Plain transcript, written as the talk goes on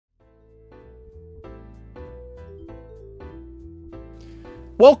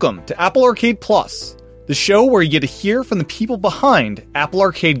Welcome to Apple Arcade Plus, the show where you get to hear from the people behind Apple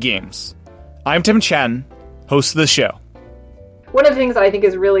Arcade games. I'm Tim Chen, host of the show. One of the things that I think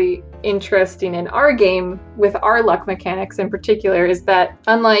is really interesting in our game, with our luck mechanics in particular, is that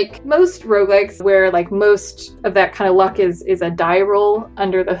unlike most roguelikes, where like most of that kind of luck is a die roll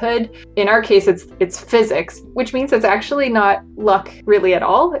under the hood, in our case it's physics, which means it's actually not luck really at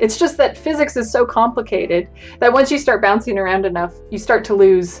all. It's just that physics is so complicated that once you start bouncing around enough, you start to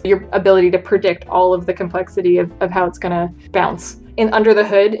lose your ability to predict all of the complexity of how it's going to bounce. Under the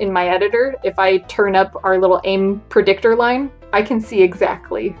hood, in my editor, if I turn up our little aim predictor line, I can see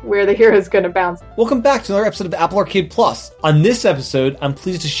exactly where the hero is going to bounce. Welcome back to another episode of Apple Arcade Plus. On this episode, I'm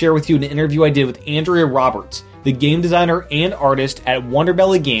pleased to share with you an interview I did with Andrea Roberts, the game designer and artist at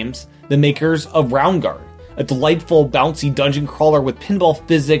Wonderbelly Games, the makers of Round Guard, a delightful, bouncy dungeon crawler with pinball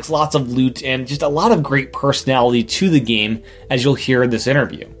physics, lots of loot, and just a lot of great personality to the game, as you'll hear in this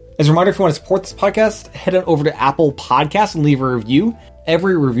interview. As a reminder, if you want to support this podcast, head on over to Apple Podcasts and leave a review.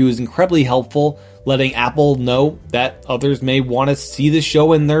 Every review is incredibly helpful, letting Apple know that others may want to see the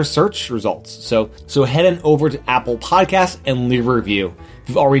show in their search results. So head on over to Apple Podcasts and leave a review. If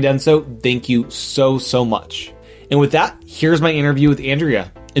you've already done so, thank you so much. And with that, here's my interview with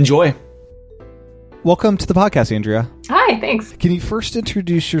Andrea. Enjoy. Welcome to the podcast, Andrea. Hi, thanks. Can you first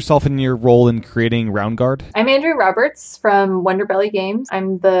introduce yourself and your role in creating Round Guard? I'm Andrea Roberts from Wonderbelly Games.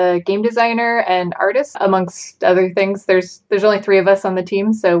 I'm the game designer and artist, amongst other things. There's only 3 of us on the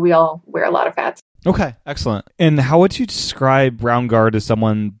team, so we all wear a lot of hats. Okay, excellent. And how would you describe Round Guard to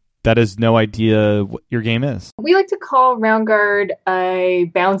someone that has no idea what your game is? We like to call Round Guard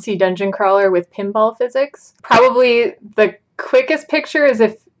a bouncy dungeon crawler with pinball physics. Probably the quickest picture is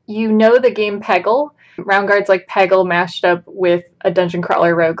if you know the game Peggle. Round Guard's like Peggle mashed up with a dungeon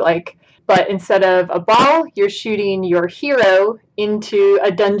crawler roguelike. But instead of a ball, you're shooting your hero into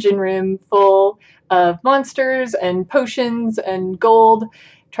a dungeon room full of monsters and potions and gold,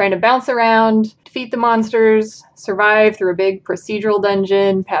 trying to bounce around, defeat the monsters, survive through a big procedural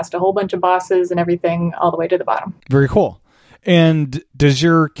dungeon, past a whole bunch of bosses and everything all the way to the bottom. Very cool. And does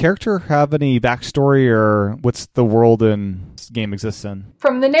your character have any backstory, or what's the world and game exists in?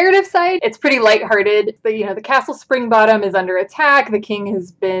 From the narrative side, it's pretty lighthearted. The castle Springbottom is under attack. The king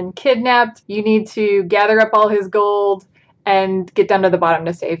has been kidnapped. You need to gather up all his gold and get down to the bottom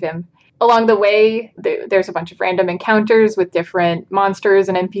to save him. Along the way, there's a bunch of random encounters with different monsters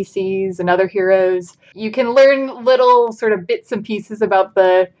and NPCs and other heroes. You can learn little sort of bits and pieces about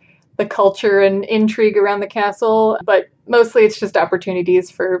the culture and intrigue around the castle, but mostly it's just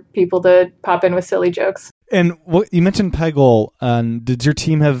opportunities for people to pop in with silly jokes. And what you mentioned Peggle, did your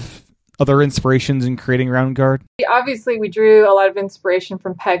team have other inspirations in creating Round Guard? Obviously, we drew a lot of inspiration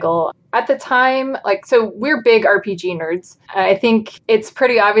from Peggle. At the time, so we're big RPG nerds. I think it's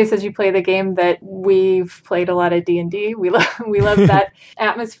pretty obvious as you play the game that we've played a lot of D&D. We love that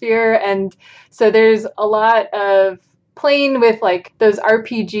atmosphere. And so there's a lot of playing with those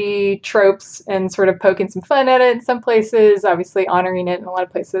RPG tropes and sort of poking some fun at it in some places, obviously honoring it in a lot of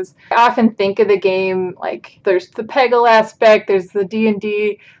places. I often think of the game there's the Peggle aspect, there's the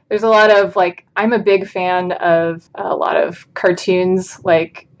D&D, there's a lot of I'm a big fan of a lot of cartoons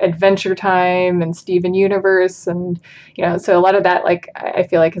like Adventure Time and Steven Universe, and so a lot of that I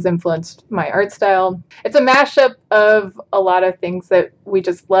feel has influenced my art style. It's a mashup of a lot of things that we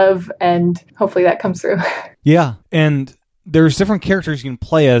just love, and hopefully that comes through. Yeah, and there's different characters you can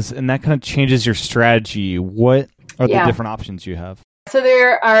play as, and that kind of changes your strategy. What are the different options you have? So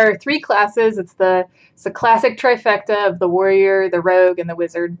there are 3 classes. It's the classic trifecta of the warrior, the rogue, and the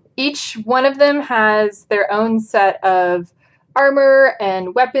wizard. Each one of them has their own set of armor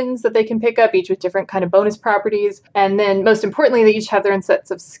and weapons that they can pick up, each with different kind of bonus properties. And then most importantly, they each have their own sets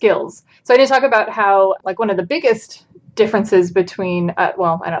of skills. So I need to talk about how one of the biggest differences between, I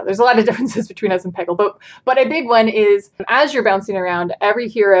know there's a lot of differences between us and Peggle, but a big one is as you're bouncing around, every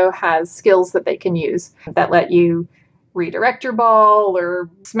hero has skills that they can use that let you redirect your ball or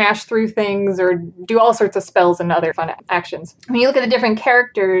smash through things or do all sorts of spells and other fun actions. When you look at the different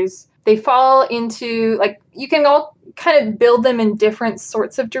characters, they fall into, you can all kind of build them in different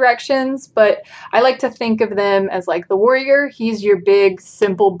sorts of directions, but I like to think of them as the warrior. He's your big,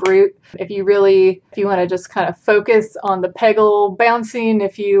 simple brute. If you want to just kind of focus on the Peggle bouncing,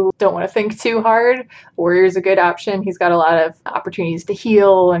 if you don't want to think too hard, warrior's a good option. He's got a lot of opportunities to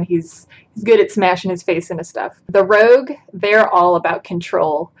heal, and he's good at smashing his face into stuff. The rogue, they're all about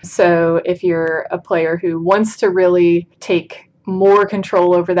control. So if you're a player who wants to really take more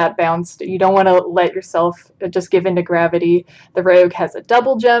control over that bounce. You don't want to let yourself just give into gravity. The rogue has a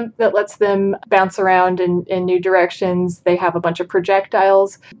double jump that lets them bounce around in new directions. They have a bunch of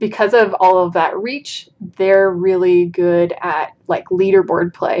projectiles. Because of all of that reach, they're really good at like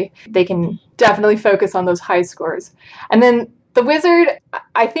leaderboard play. They can definitely focus on those high scores. And then the wizard,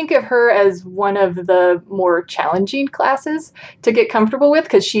 I think of her as one of the more challenging classes to get comfortable with,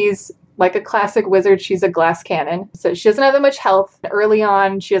 because she's like a classic wizard. She's a glass cannon. So she doesn't have that much health. Early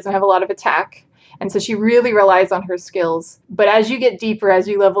on, she doesn't have a lot of attack. And so she really relies on her skills. But as you get deeper, as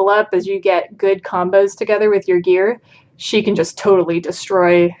you level up, as you get good combos together with your gear, she can just totally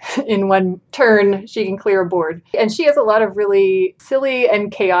destroy in one turn. She can clear a board. And she has a lot of really silly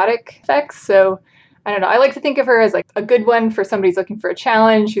and chaotic effects. So I don't know. I like to think of her as like a good one for somebody who's looking for a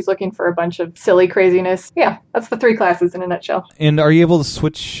challenge. She's looking for a bunch of silly craziness. Yeah, that's the 3 classes in a nutshell. And are you able to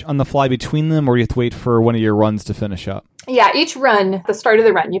switch on the fly between them, or do you have to wait for one of your runs to finish up? Yeah, each run, the start of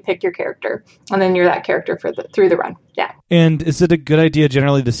the run, you pick your character, and then you're that character through the run. Yeah. And is it a good idea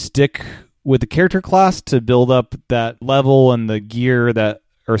generally to stick with the character class to build up that level and the gear that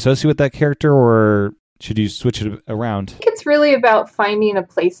are associated with that character, or should you switch it around? I think it's really about finding a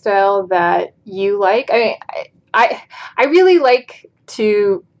playstyle that you like. I really like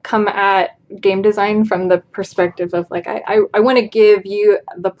to come at game design from the perspective of like, I want to give you,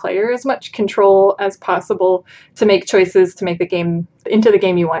 the player, as much control as possible to make choices to make the game into the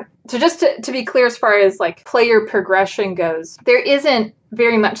game you want. So just to be clear, as far as like player progression goes, there isn't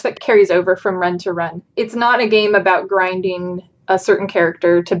very much that carries over from run to run. It's not a game about grinding a certain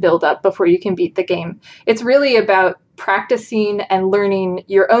character to build up before you can beat the game. It's really about practicing and learning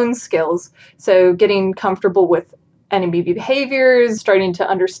your own skills. So getting comfortable with enemy behaviors, starting to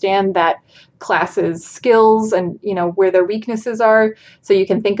understand that class's skills and, you know, where their weaknesses are. So you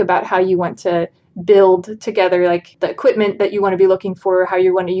can think about how you want to build together, like the equipment that you want to be looking for, how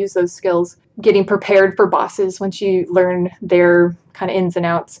you want to use those skills, getting prepared for bosses once you learn their kind of ins and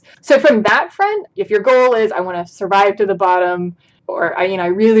outs. So from that front, if your goal is, I want to survive to the bottom, or I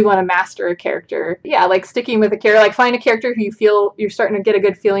really want to master a character, yeah, like sticking with a character, like find a character who you feel you're starting to get a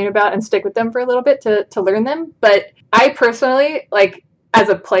good feeling about and stick with them for a little bit to learn them. But I personally, like, as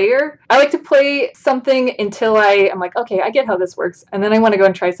a player, I like to play something until I'm like, okay, I get how this works. And then I want to go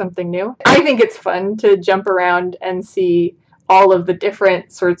and try something new. I think it's fun to jump around and see all of the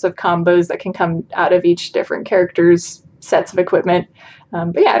different sorts of combos that can come out of each different character's sets of equipment.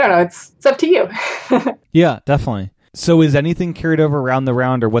 But yeah, I don't know. It's up to you. Yeah, definitely. So is anything carried over around the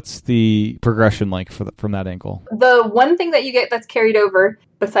round, or what's the progression like from that angle? The one thing that you get that's carried over,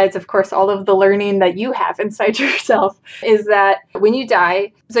 besides, of course, all of the learning that you have inside yourself, is that when you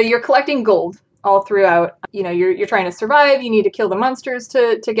die, so you're collecting gold all throughout. You know, you're trying to survive. You need to kill the monsters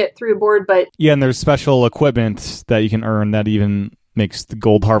to get through a board. But yeah, and there's special equipment that you can earn that even makes the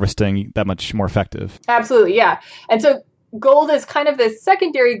gold harvesting that much more effective. Absolutely, yeah. And so gold is kind of this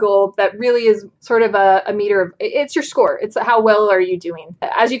secondary gold that really is sort of a meter of, it's your score. It's how well are you doing.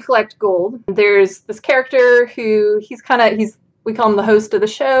 As you collect gold, there's this character who we call him the host of the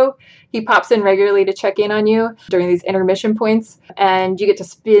show. He pops in regularly to check in on you during these intermission points, and you get to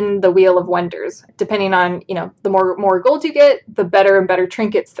spin the wheel of wonders. Depending on, the more gold you get, the better and better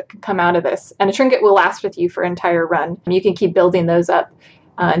trinkets that can come out of this. And a trinket will last with you for an entire run. You can keep building those up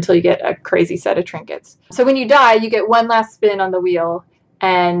until you get a crazy set of trinkets. So when you die, you get one last spin on the wheel,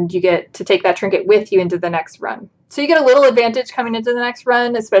 and you get to take that trinket with you into the next run. So you get a little advantage coming into the next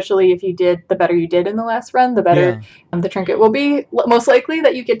run, especially if the better you did in the last run, the better the trinket will be, most likely,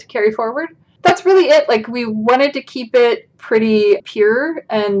 that you get to carry forward. That's really it. Like, we wanted to keep it pretty pure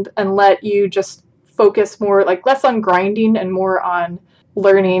and let you just focus more, like less on grinding and more on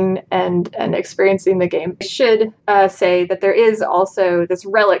learning and experiencing the game. I should say that there is also this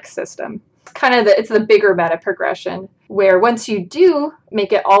relic system. It's the bigger meta progression, where once you do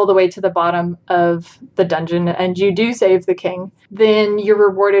make it all the way to the bottom of the dungeon and you do save the king, then you're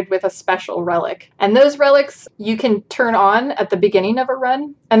rewarded with a special relic. And those relics you can turn on at the beginning of a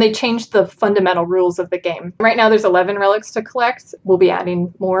run, and they change the fundamental rules of the game. Right now there's 11 relics to collect. We'll be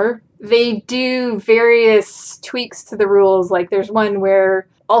adding more. They do various tweaks to the rules, like there's one where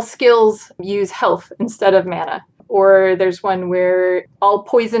all skills use health instead of mana. Or there's one where all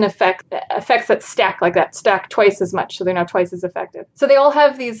poison effects that stack twice as much, so they're now twice as effective. So they all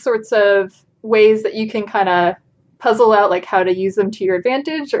have these sorts of ways that you can kind of puzzle out like how to use them to your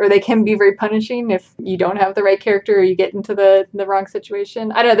advantage, or they can be very punishing if you don't have the right character or you get into the wrong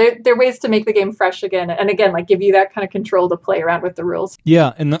situation. I don't know. There are ways to make the game fresh again, and again, like give you that kind of control to play around with the rules.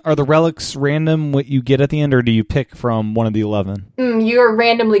 Yeah, and are the relics random what you get at the end, or do you pick from one of the 11? You're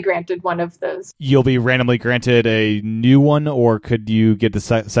randomly granted one of those. You'll be randomly granted a new one, or could you get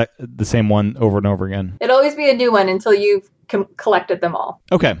the same one over and over again? It'll always be a new one until you've collected them all.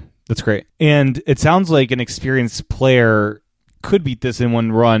 Okay, that's great. And it sounds like an experienced player could beat this in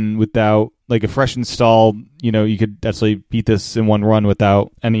one run without, like a fresh install, you could actually beat this in one run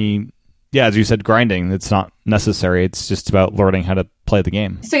without any, as you said, grinding. It's not necessary. It's just about learning how to play the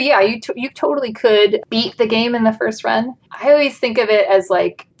game. So yeah, you totally could beat the game in the first run. I always think of it as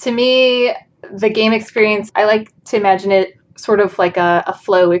like, to me, the game experience, I like to imagine it sort of like a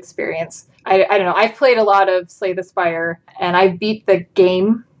flow experience. I don't know. I've played a lot of Slay the Spire, and I beat the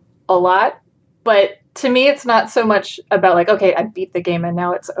game a lot, but to me, it's not so much about like, okay, I beat the game and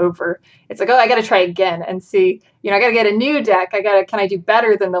now it's over. It's like, oh, I got to try again and see, I got to get a new deck. Can I do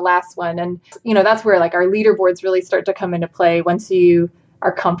better than the last one? And, that's where like our leaderboards really start to come into play. Once you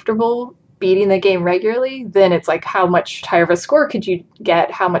are comfortable beating the game regularly, then it's like, how much higher of a score could you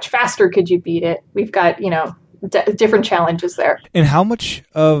get? How much faster could you beat it? We've got, different challenges there. And how much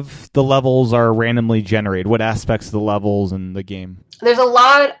of the levels are randomly generated? What aspects of the levels in the game? There's a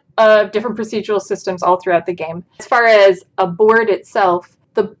lot of different procedural systems all throughout the game. As far as a board itself,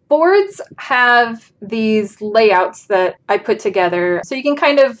 the boards have these layouts that I put together. So you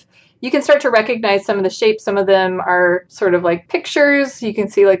can start to recognize some of the shapes. Some of them are sort of like pictures. You can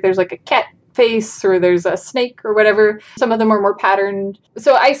see like there's like a cat face or there's a snake or whatever. Some of them are more patterned.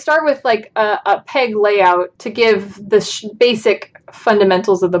 So I start with like a peg layout to give the basic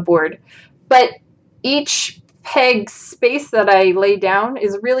fundamentals of the board. But each peg space that I lay down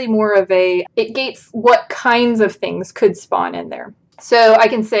is really more of it gates what kinds of things could spawn in there. So I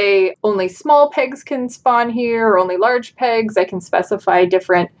can say only small pegs can spawn here or only large pegs. I can specify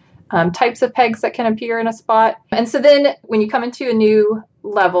different types of pegs that can appear in a spot. And so then when you come into a new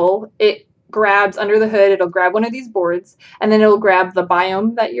level, it grabs under the hood, it'll grab one of these boards, and then it'll grab the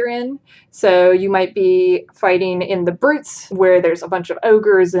biome that you're in. So you might be fighting in the brutes where there's a bunch of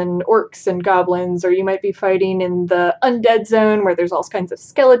ogres and orcs and goblins, or you might be fighting in the undead zone where there's all kinds of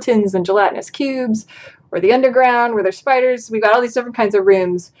skeletons and gelatinous cubes, or the underground where there's spiders. We've got all these different kinds of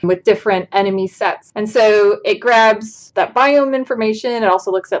rooms with different enemy sets. And so it grabs that biome information. It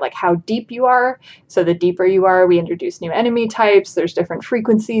also looks at like how deep you are. So the deeper you are, we introduce new enemy types. There's different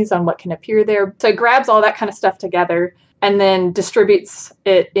frequencies on what can appear there. So it grabs all that kind of stuff together and then distributes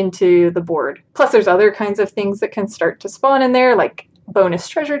it into the board. Plus there's other kinds of things that can start to spawn in there, like bonus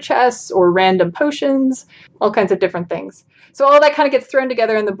treasure chests or random potions, all kinds of different things. So all that kind of gets thrown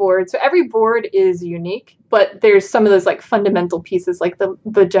together in the board. So every board is unique, but there's some of those like fundamental pieces, like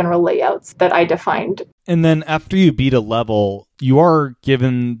the general layouts that I defined. And then after you beat a level, you are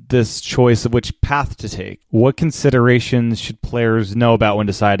given this choice of which path to take. What considerations should players know about when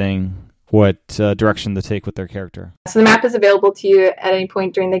deciding what direction to take with their character? So the map is available to you at any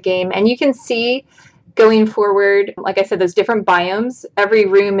point during the game, and you can see going forward, like I said, those different biomes. Every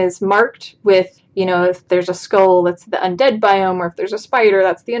room is marked with, if there's a skull, that's the undead biome, or if there's a spider,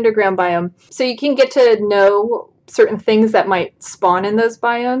 that's the underground biome. So you can get to know certain things that might spawn in those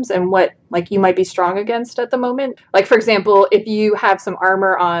biomes and what you might be strong against at the moment. Like, for example, if you have some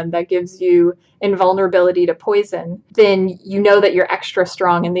armor on that gives you invulnerability to poison, then you know that you're extra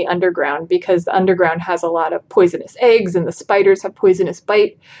strong in the underground because the underground has a lot of poisonous eggs and the spiders have poisonous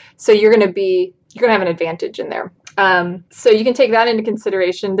bite. So you're going to have an advantage in there. So you can take that into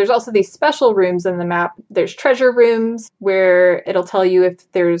consideration. There's also these special rooms in the map. There's treasure rooms where it'll tell you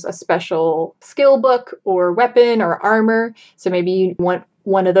if there's a special skill book or weapon or armor. So maybe you want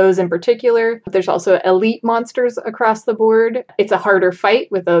one of those in particular. There's also elite monsters across the board. It's a harder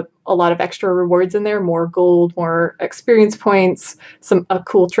fight with a lot of extra rewards in there, more gold, more experience points, a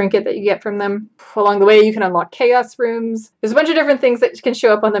cool trinket that you get from them. Along the way, you can unlock chaos rooms. There's a bunch of different things that can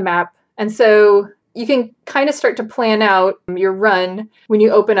show up on the map. And so you can kind of start to plan out your run when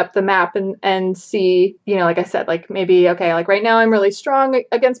you open up the map and see, like I said, like maybe, okay, like right now I'm really strong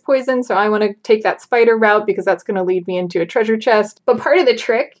against poison, so I want to take that spider route because that's going to lead me into a treasure chest. But part of the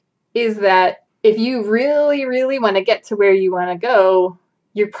trick is that if you really, really want to get to where you want to go,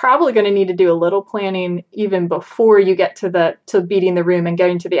 you're probably going to need to do a little planning even before you get to beating the room and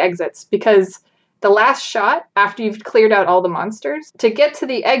getting to the exits, because the last shot, after you've cleared out all the monsters, to get to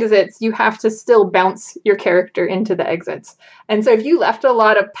the exits, you have to still bounce your character into the exits. And so if you left a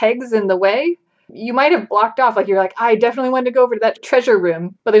lot of pegs in the way, you might have blocked off, like you're like, I definitely want to go over to that treasure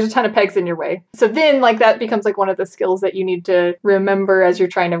room, but there's a ton of pegs in your way. So then like that becomes like one of the skills that you need to remember as you're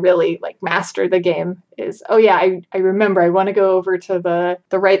trying to really like master the game is, oh yeah, I remember I want to go over to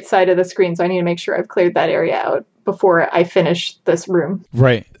the right side of the screen, so I need to make sure I've cleared that area out before I finish this room.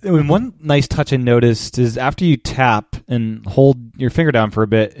 Right. And one nice touch I noticed is after you tap and hold your finger down for a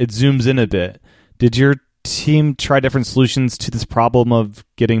bit, it zooms in a bit. Did your team try different solutions to this problem of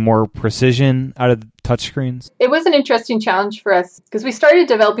getting more precision out of the touchscreens? It was an interesting challenge for us because we started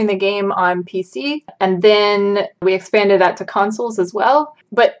developing the game on PC and then we expanded that to consoles as well.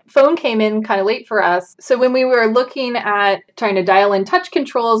 But phone came in kind of late for us. So when we were looking at trying to dial in touch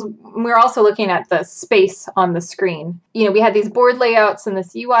controls, we were also looking at the space on the screen. You know, we had these board layouts and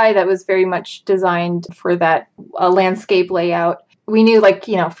this UI that was very much designed for that landscape layout. We knew, like,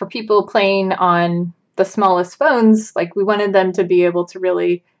 you know, for people playing on the smallest phones, like we wanted them to be able to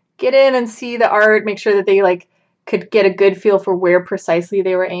really get in and see the art, make sure that they like could get a good feel for where precisely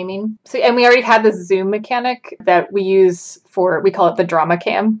they were aiming. So, and we already had this zoom mechanic that we use for, we call it the drama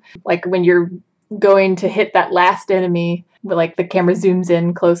cam. Like when you're going to hit that last enemy, like the camera zooms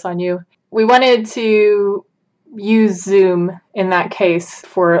in close on you. We wanted to use zoom in that case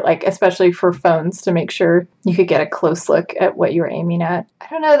for like, especially for phones, to make sure you could get a close look at what you were aiming at. I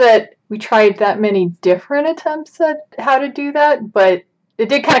don't know that we tried that many different attempts at how to do that, but it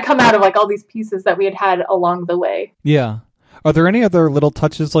did kind of come out of like all these pieces that we had along the way. Yeah. Are there any other little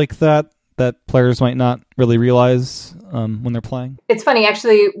touches like that players might not really realize when they're playing? It's funny,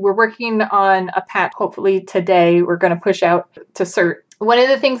 actually, we're working on a patch. Hopefully today we're going to push out to cert. One of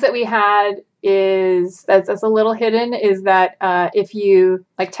the things that we had is that's a little hidden is that if you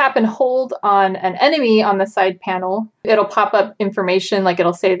like tap and hold on an enemy on the side panel, it'll pop up information, like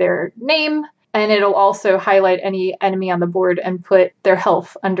it'll say their name, and it'll also highlight any enemy on the board and put their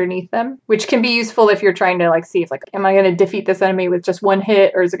health underneath them, which can be useful if you're trying to like see if like, am I going to defeat this enemy with just one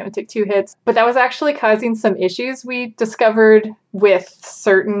hit or is it going to take 2 hits? But that was actually causing some issues we discovered with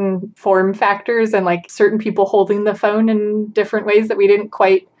certain form factors and like certain people holding the phone in different ways that we didn't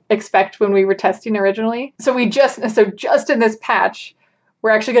quite expect when we were testing originally. So just in this patch,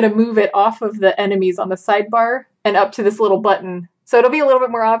 we're actually going to move it off of the enemies on the sidebar and up to this little button. So it'll be a little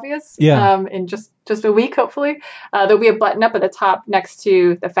bit more obvious in just a week, hopefully. There'll be a button up at the top next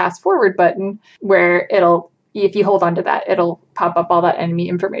to the fast forward button where if you hold on to that, it'll pop up all that enemy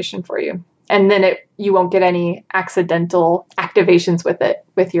information for you. And then you won't get any accidental activations with it,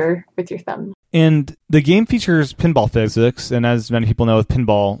 with your thumb. And the game features pinball physics, and as many people know with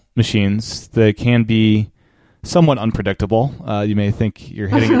pinball machines, they can be somewhat unpredictable. You may think you're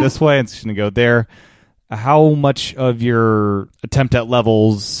hitting it this way, and it's going to go there. How much of your attempt at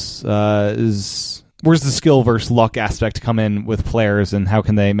levels where's the skill versus luck aspect come in with players, and how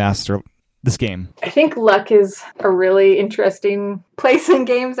can they master this game? I think luck is a really interesting place in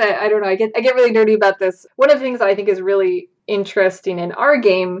games. I don't know. I get really nerdy about this. One of the things that I think is really interesting in our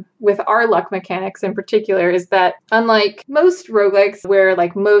game with our luck mechanics in particular is that unlike most roguelikes where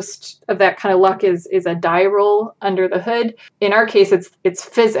like most of that kind of luck is a die roll under the hood, in our case it's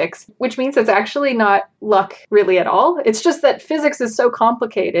physics, which means it's actually not luck really at all. It's just that physics is so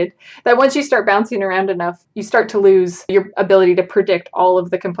complicated that once you start bouncing around enough, you start to lose your ability to predict all of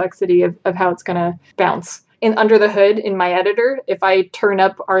the complexity of how it's going to bounce. Under the hood in my editor, if I turn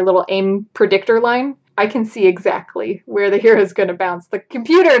up our little aim predictor line, I can see exactly where the hero is going to bounce. The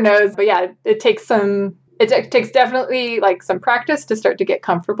computer knows, but yeah, it takes definitely like some practice to start to get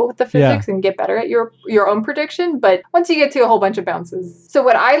comfortable with the physics and get better at your own prediction. But once you get to a whole bunch of bounces. So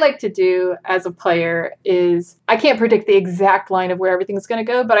what I like to do as a player is I can't predict the exact line of where everything's going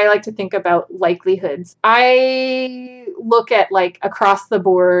to go, but I like to think about likelihoods. I look at like across the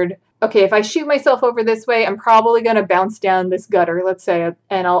board, okay, if I shoot myself over this way, I'm probably going to bounce down this gutter, let's say,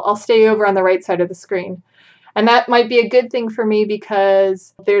 and I'll stay over on the right side of the screen. And that might be a good thing for me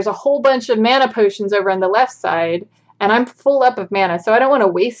because there's a whole bunch of mana potions over on the left side, and I'm full up of mana, so I don't want to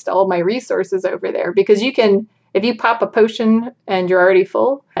waste all my resources over there because if you pop a potion and you're already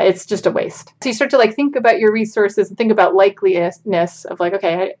full, it's just a waste. So you start to like think about your resources and think about likeliness of like,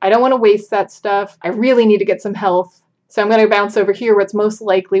 okay, I don't want to waste that stuff. I really need to get some health. So I'm going to bounce over here where it's most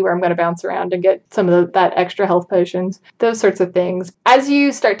likely where I'm going to bounce around and get some of that extra health potions, those sorts of things. As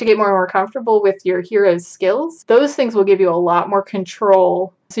you start to get more and more comfortable with your hero's skills, those things will give you a lot more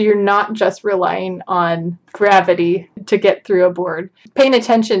control. So you're not just relying on gravity to get through a board. Paying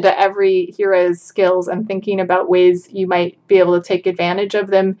attention to every hero's skills and thinking about ways you might be able to take advantage of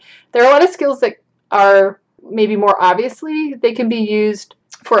them. There are a lot of skills that are maybe more obviously they can be used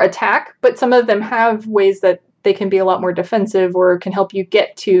for attack, but some of them have ways that they can be a lot more defensive or can help you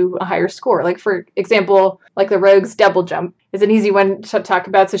get to a higher score. Like, for example, like the rogue's double jump is an easy one to talk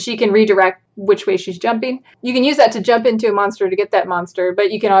about. So she can redirect which way she's jumping. You can use that to jump into a monster to get that monster,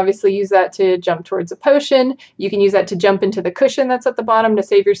 but you can obviously use that to jump towards a potion. You can use that to jump into the cushion that's at the bottom to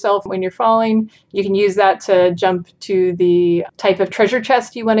save yourself when you're falling. You can use that to jump to the type of treasure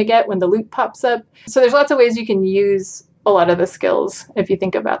chest you want to get when the loot pops up. So there's lots of ways you can use a lot of the skills if you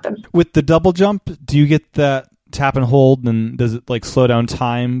think about them. With the double jump, do you get that tap and hold, and does it like slow down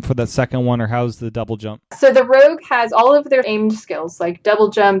time for that second one, or how's the double jump? So the rogue has all of their aimed skills, like double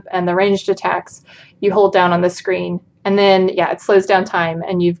jump and the ranged attacks you hold down on the screen. And then, it slows down time,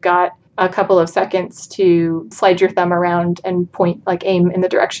 and you've got a couple of seconds to slide your thumb around and point, like aim in the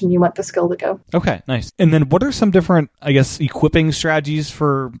direction you want the skill to go. Okay, nice. And then what are some different, I guess, equipping strategies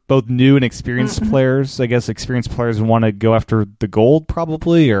for both new and experienced players? I guess experienced players want to go after the gold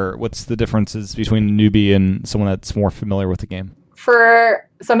probably, or what's the differences between a newbie and someone that's more familiar with the game? For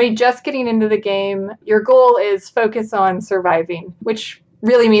somebody just getting into the game, your goal is focus on surviving, which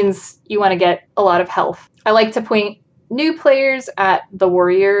really means you want to get a lot of health. I like to point new players at the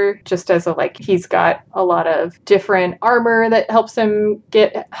warrior, just as he's got a lot of different armor that helps him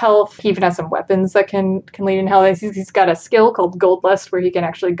get health. He even has some weapons that can lead in health. He's got a skill called Gold Lust where he can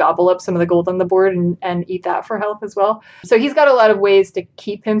actually gobble up some of the gold on the board and eat that for health as well. So he's got a lot of ways to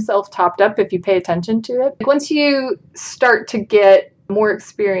keep himself topped up if you pay attention to it. Once you start to get more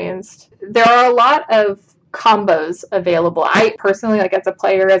experienced, there are a lot of combos available. I personally, as a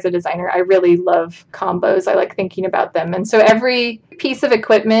player, as a designer, I really love combos. I like thinking about them. And so every piece of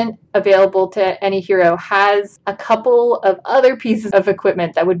equipment available to any hero has a couple of other pieces of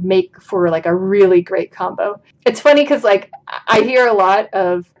equipment that would make for a really great combo. It's funny because I hear a lot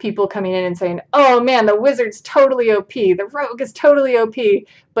of people coming in and saying, oh man, the wizard's totally OP, the rogue is totally OP,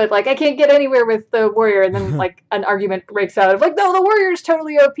 but I can't get anywhere with the warrior. And then an argument breaks out of no, the warrior's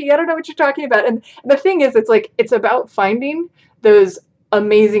totally OP, I don't know what you're talking about. And the thing is, it's about finding those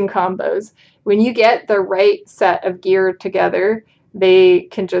amazing combos. When you get the right set of gear together, they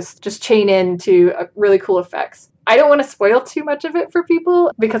can just chain into really cool effects. I don't want to spoil too much of it for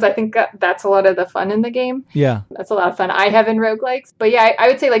people because I think that's a lot of the fun in the game. Yeah. That's a lot of fun I have in roguelikes. But yeah, I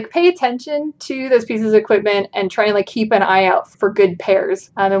would say pay attention to those pieces of equipment and try and keep an eye out for good pairs.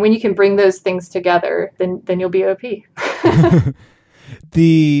 And when you can bring those things together, then you'll be OP.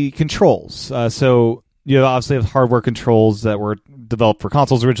 The controls. So you obviously have hardware controls that were developed for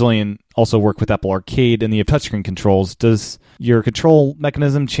consoles originally and also work with Apple Arcade, and you have touchscreen controls. Does your control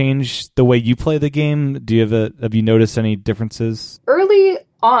mechanism change the way you play the game? Have you noticed any differences? Early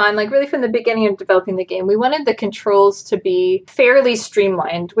on, really from the beginning of developing the game, we wanted the controls to be fairly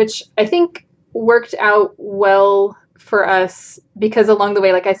streamlined, which I think worked out well for us because along the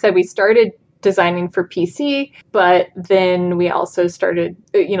way, like I said, we started designing for PC, but then we also started,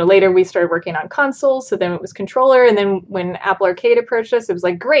 later we started working on consoles. So then it was controller. And then when Apple Arcade approached us, it was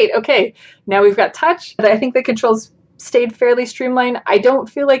great. Okay, now we've got touch. I think the controls stayed fairly streamlined. I don't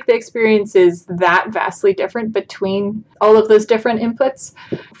feel like the experience is that vastly different between all of those different inputs.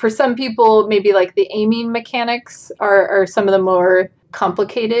 For some people, maybe the aiming mechanics are some of the more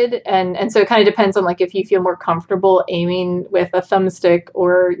complicated, and so it kind of depends on if you feel more comfortable aiming with a thumbstick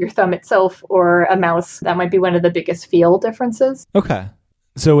or your thumb itself or a mouse. That might be one of the biggest feel differences. Okay.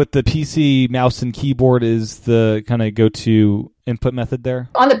 So with the PC, mouse and keyboard is the kind of go-to input method there?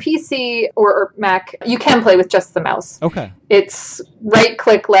 On the PC or Mac, you can play with just the mouse. Okay. It's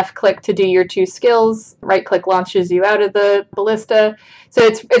right-click, left-click to do your two skills. Right-click launches you out of the ballista. So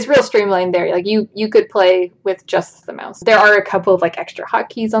it's real streamlined there. You could play with just the mouse. There are a couple of extra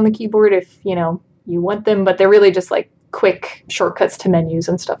hotkeys on the keyboard if, you want them, but they're really just quick shortcuts to menus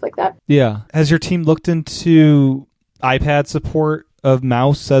and stuff like that. Yeah. Has your team looked into iPad support of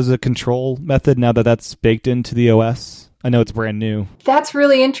mouse as a control method now that that's baked into the OS? I know it's brand new. That's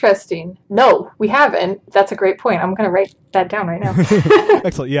really interesting. No, we haven't. That's a great point. I'm going to write that down right now.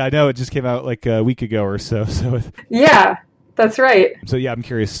 Excellent. Yeah, I know it just came out a week ago or so. Yeah, that's right. So yeah, I'm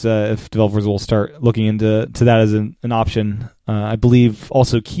curious if developers will start looking into that as an option. I believe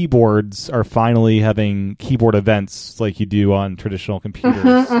also keyboards are finally having keyboard events like you do on traditional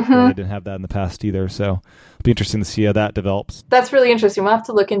computers. They didn't have that in the past either. So it'll be interesting to see how that develops. That's really interesting. We'll have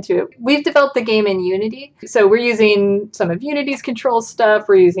to look into it. We've developed the game in Unity. So we're using some of Unity's control stuff.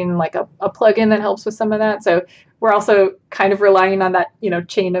 We're using a plugin that helps with some of that. So we're also kind of relying on that,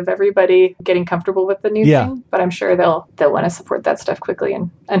 chain of everybody getting comfortable with the new thing. But I'm sure they'll want to support that stuff quickly.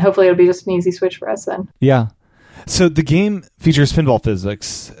 And hopefully it'll be just an easy switch for us then. Yeah. So the game features pinball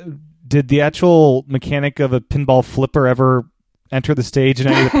physics. Did the actual mechanic of a pinball flipper ever enter the stage in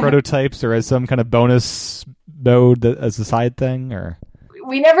any of the prototypes, or as some kind of bonus mode as a side thing, or?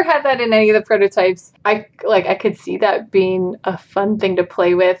 We never had that in any of the prototypes. I could see that being a fun thing to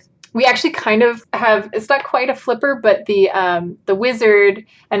play with. We actually kind of have, it's not quite a flipper, but the wizard,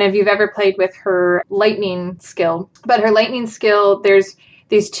 and if you've ever played with her lightning skill, there's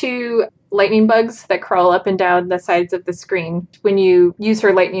these two lightning bugs that crawl up and down the sides of the screen. When you use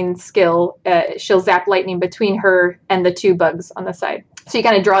her lightning skill, she'll zap lightning between her and the two bugs on the side. So you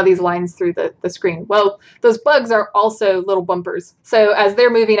kind of draw these lines through the screen. Well, those bugs are also little bumpers. So as they're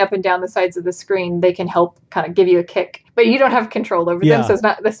moving up and down the sides of the screen, they can help kind of give you a kick. But you don't have control over them, so it's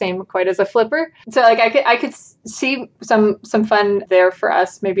not the same quite as a flipper. So like I could see some fun there for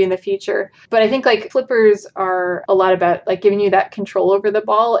us maybe in the future. But I think like flippers are a lot about like giving you that control over the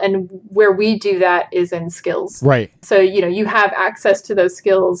ball, and where we do that is in skills. Right. So you have access to those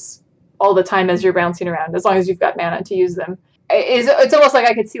skills all the time as you're bouncing around, as long as you've got mana to use them. It's almost like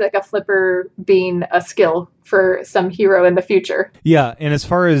I could see like a flipper being a skill for some hero in the future. Yeah, and as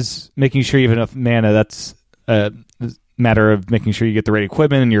far as making sure you have enough mana, that's a matter of making sure you get the right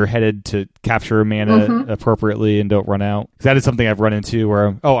equipment and you're headed to capture mana appropriately and don't run out. That is something I've run into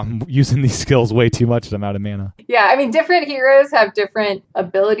where, I'm using these skills way too much and I'm out of mana. Yeah, I mean, different heroes have different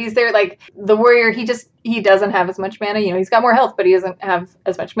abilities there. Like the warrior, he doesn't have as much mana. He's got more health, but he doesn't have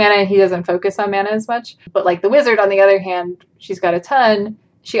as much mana, and he doesn't focus on mana as much. But like the wizard, on the other hand, she's got a ton.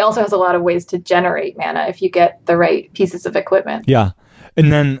 She also has a lot of ways to generate mana if you get the right pieces of equipment. Yeah.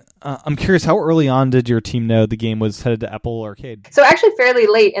 And then I'm curious, how early on did your team know the game was headed to Apple Arcade? So actually fairly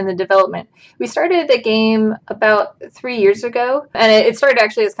late in the development. We started the game about 3 years ago, and it started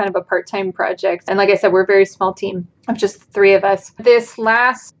actually as kind of a part-time project. And like I said, we're a very small team of just 3 of us. This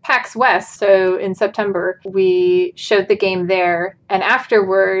last PAX West, so in September, we showed the game there. And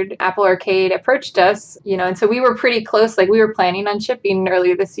afterward, Apple Arcade approached us, and so we were pretty close. Like we were planning on shipping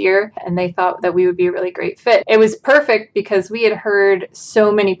earlier this year, and they thought that we would be a really great fit. It was perfect because we had heard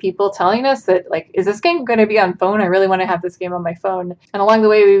so many people telling us that, like, is this game going to be on phone? I really want to have this game on my phone. And along the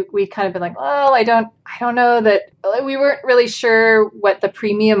way, we kind of been like, well, I don't know that we weren't really sure what the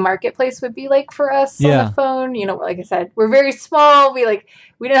premium marketplace would be like for us on the phone. Like I said, we're very small. We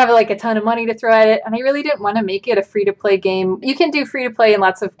didn't have like a ton of money to throw at it. And I really didn't want to make it a free to play game. You can do free to play in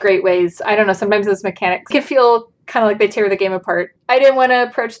lots of great ways. I don't know. Sometimes those mechanics can feel kind of like they tear the game apart. I didn't want to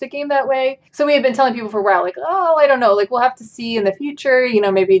approach the game that way. So we had been telling people for a while, like, I don't know, like we'll have to see in the future,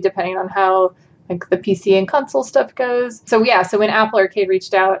 maybe depending on how like the PC and console stuff goes. So when Apple Arcade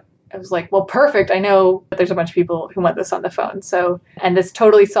reached out, I was like, well, perfect. I know that there's a bunch of people who want this on the phone. So, and this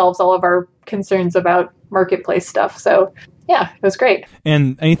totally solves all of our concerns about marketplace stuff. So yeah, it was great.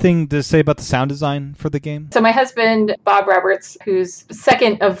 And anything to say about the sound design for the game? So my husband, Bob Roberts, who's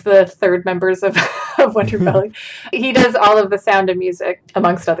second of the third members of Wonder Belly, he does all of the sound and music,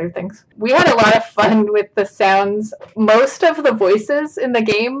 amongst other things. We had a lot of fun with the sounds. Most of the voices in the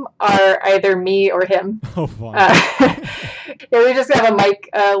game are either me or him. Oh, fun. We just have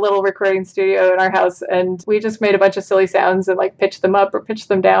a little recording studio in our house, and we just made a bunch of silly sounds and like pitched them up or pitched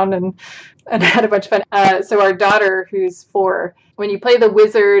them down and had a bunch of fun. So our daughter, who's 4, when you play the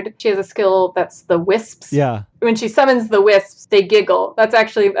wizard, she has a skill that's the wisps. Yeah. When she summons the wisps, they giggle.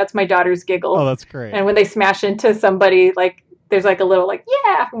 That's my daughter's giggle. Oh, that's great. And when they smash into somebody, like there's like a little like,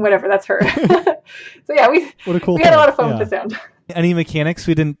 yeah, whatever, that's her. So yeah, we had a lot of fun with the sound. Any mechanics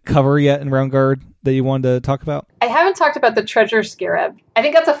we didn't cover yet in Round Guard that you wanted to talk about? I haven't talked about the treasure scarab. I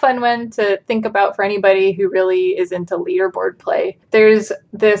think that's a fun one to think about for anybody who really is into leaderboard play. There's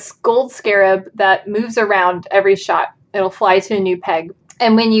this gold scarab that moves around every shot. It'll fly to a new peg.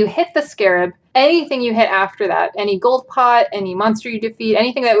 And when you hit the scarab, anything you hit after that, any gold pot, any monster you defeat,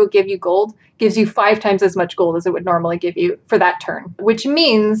 anything that would give you gold, gives you 5 times as much gold as it would normally give you for that turn. Which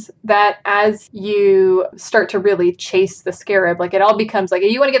means that as you start to really chase the scarab, like it all becomes like,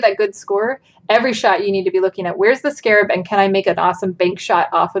 if you want to get that good score, every shot you need to be looking at, where's the scarab and can I make an awesome bank shot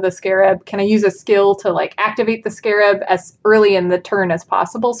off of the scarab? Can I use a skill to like activate the scarab as early in the turn as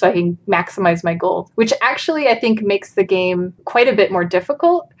possible so I can maximize my gold? Which actually I think makes the game quite a bit more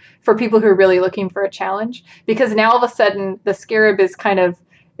difficult for people who are really looking for a challenge, because now all of a sudden the scarab is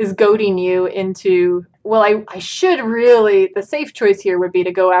goading you into, well, I should really, the safe choice here would be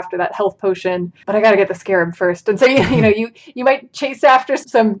to go after that health potion, but I got to get the scarab first. And so, you might chase after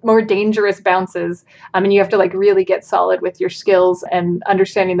some more dangerous bounces. And you have to like really get solid with your skills and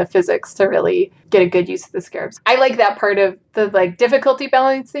understanding the physics to really get a good use of the scarabs. I like that part of the like difficulty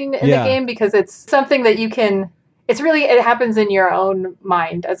balancing in the game, because it's something that you can, it happens in your own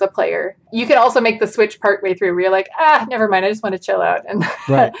mind as a player. You can also make the switch partway through where you're like, never mind, I just want to chill out and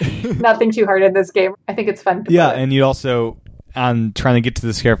not think too hard in this game. I think it's fun to play. And you also, on trying to get to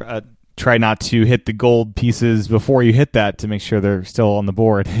the scarab, try not to hit the gold pieces before you hit that to make sure they're still on the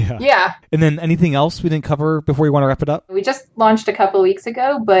board. Yeah. And then anything else we didn't cover before you want to wrap it up? We just launched a couple weeks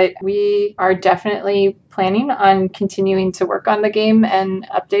ago, but we are definitely planning on continuing to work on the game and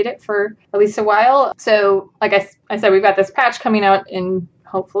update it for at least a while. So like I said, we've got this patch coming out in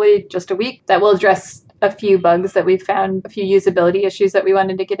hopefully just a week that will address a few bugs that we found, a few usability issues that we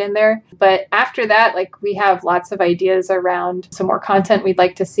wanted to get in there. But after that, like, we have lots of ideas around some more content we'd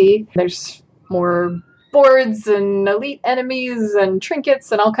like to see. There's more boards and elite enemies and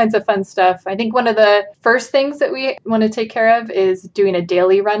trinkets and all kinds of fun stuff. I think one of the first things that we want to take care of is doing a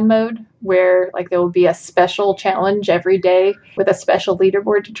daily run mode where like there will be a special challenge every day with a special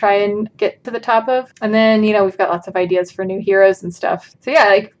leaderboard to try and get to the top of. And then, we've got lots of ideas for new heroes and stuff. So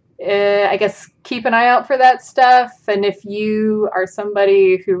yeah, I guess keep an eye out for that stuff. And if you are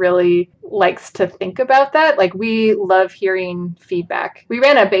somebody who really likes to think about that, like, we love hearing feedback. We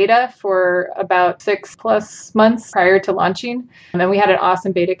ran a beta for about 6+ months prior to launching. And we had an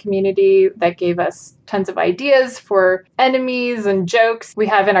awesome beta community that gave us tons of ideas for enemies and jokes. We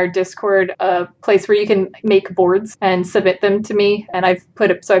have in our Discord a place where you can make boards and submit them to me. And I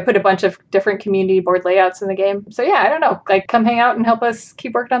put a bunch of different community board layouts in the game. So yeah, I don't know, like, come hang out and help us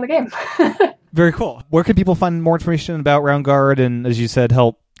keep working on the game. Very cool. Where can people find more information about Round Guard and, as you said,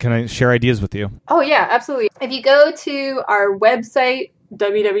 help kind of share ideas with you? Oh, yeah, absolutely. If you go to our website,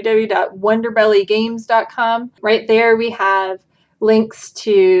 www.wonderbellygames.com, right there we have links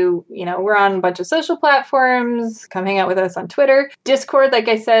to, we're on a bunch of social platforms. Come hang out with us on Twitter. Discord, like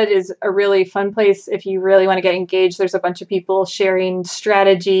I said, is a really fun place if you really want to get engaged. There's a bunch of people sharing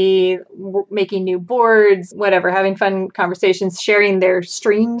strategy, making new boards, whatever, having fun conversations, sharing their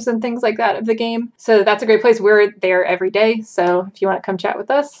streams and things like that of the game. So that's a great place. We're there every day. So if you want to come chat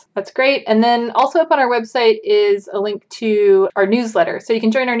with us, that's great. And then also up on our website is a link to our newsletter. So you can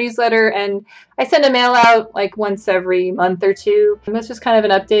join our newsletter, and I send a mail out like once every month or two. And that's just kind of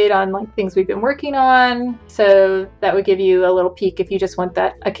an update on like things we've been working on. So that would give you a little peek if you just want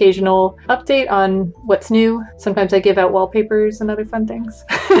that occasional update on what's new. Sometimes I give out wallpapers and other fun things.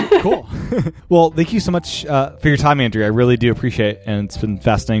 Cool. Well, thank you so much for your time, Andrea. I really do appreciate it. And it's been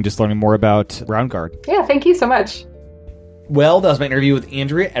fascinating just learning more about Round Guard. Yeah, thank you so much. Well, that was my interview with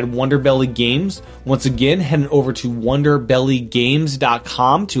Andrea at Wonderbelly Games. Once again, head over to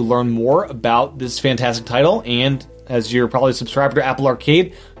wonderbellygames.com to learn more about this fantastic title. And as you're probably subscribed to Apple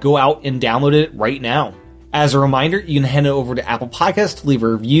Arcade, go out and download it right now. As a reminder, you can head over to Apple Podcasts to leave a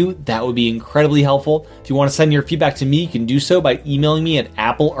review. That would be incredibly helpful. If you want to send your feedback to me, you can do so by emailing me at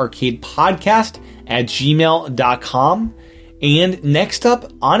applearcadepodcast@gmail.com. And next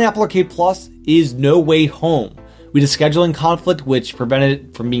up on Apple Arcade Plus is No Way Home. We had a scheduling conflict which prevented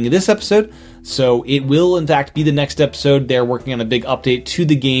it from being in this episode, so it will in fact be the next episode. They're working on a big update to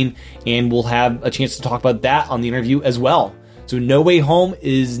the game, and we'll have a chance to talk about that on the interview as well. So No Way Home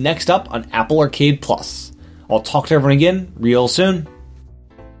is next up on Apple Arcade Plus. I'll talk to everyone again real soon.